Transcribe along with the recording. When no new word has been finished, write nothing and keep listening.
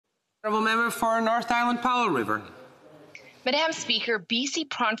Honourable Member for North Island Powell River. Madam Speaker,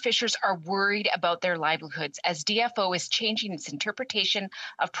 BC prawn fishers are worried about their livelihoods as DFO is changing its interpretation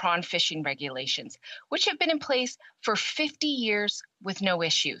of prawn fishing regulations, which have been in place for 50 years with no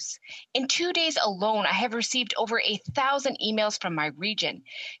issues. In 2 days alone, I have received over 1,000 emails from my region.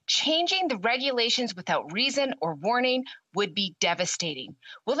 Changing the regulations without reason or warning would be devastating.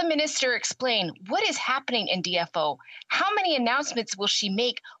 Will the minister explain what is happening in DFO? How many announcements will she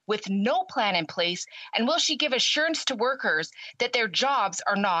make with no plan in place? And will she give assurance to workers that their jobs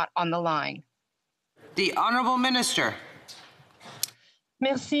are not on the line? The Honourable Minister.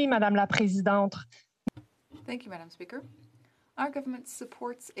 Merci, Madame la Présidente. Thank you, Madam Speaker. Our government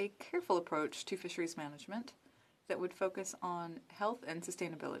supports a careful approach to fisheries management that would focus on health and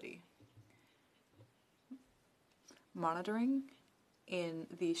sustainability. Monitoring in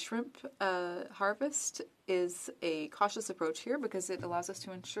the shrimp harvest is a cautious approach here because it allows us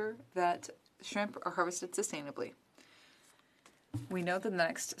to ensure that shrimp are harvested sustainably. We know that the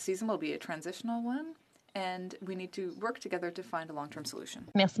next season will be a transitional one, and we need to work together to find a long-term solution.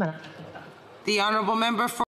 Merci, Madame. The Honourable Member for